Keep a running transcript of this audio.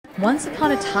Once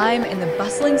upon a time in the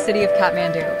bustling city of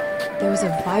Kathmandu, there was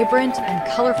a vibrant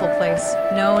and colorful place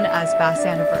known as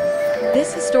Basantapur.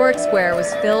 This historic square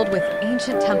was filled with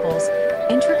ancient temples,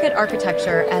 intricate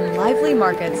architecture, and lively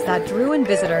markets that drew in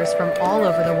visitors from all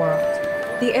over the world.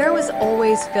 The air was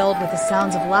always filled with the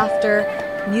sounds of laughter,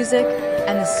 music,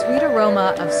 and the sweet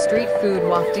aroma of street food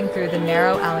wafting through the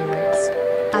narrow alleyways.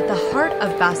 At the heart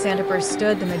of Basantapur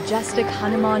stood the majestic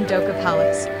Hanuman Doka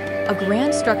Palace, a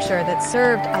grand structure that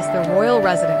served as the royal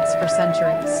residence for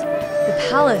centuries. The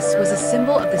palace was a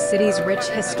symbol of the city's rich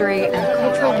history and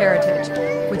cultural heritage,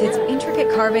 with its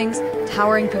intricate carvings,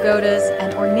 towering pagodas,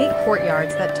 and ornate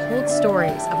courtyards that told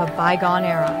stories of a bygone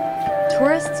era.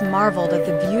 Tourists marveled at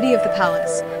the beauty of the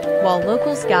palace, while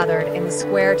locals gathered in the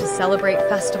square to celebrate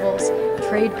festivals,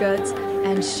 trade goods,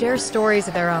 and share stories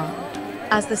of their own.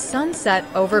 As the sun set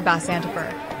over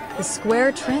Basantapur, the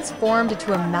square transformed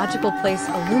into a magical place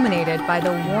illuminated by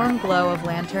the warm glow of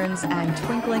lanterns and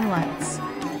twinkling lights.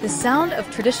 The sound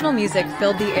of traditional music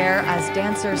filled the air as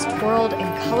dancers twirled in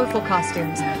colorful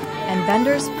costumes, and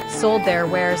vendors sold their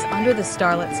wares under the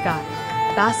starlit sky.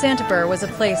 Basantapur was a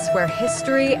place where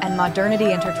history and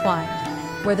modernity intertwined,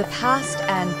 where the past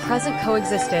and present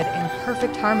coexisted in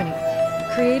perfect harmony,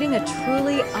 creating a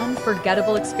truly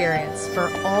unforgettable experience for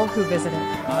all who visited.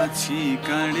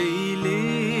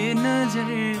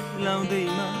 नजर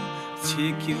लाउँदैमा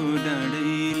छेक्यो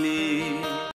डाँडैले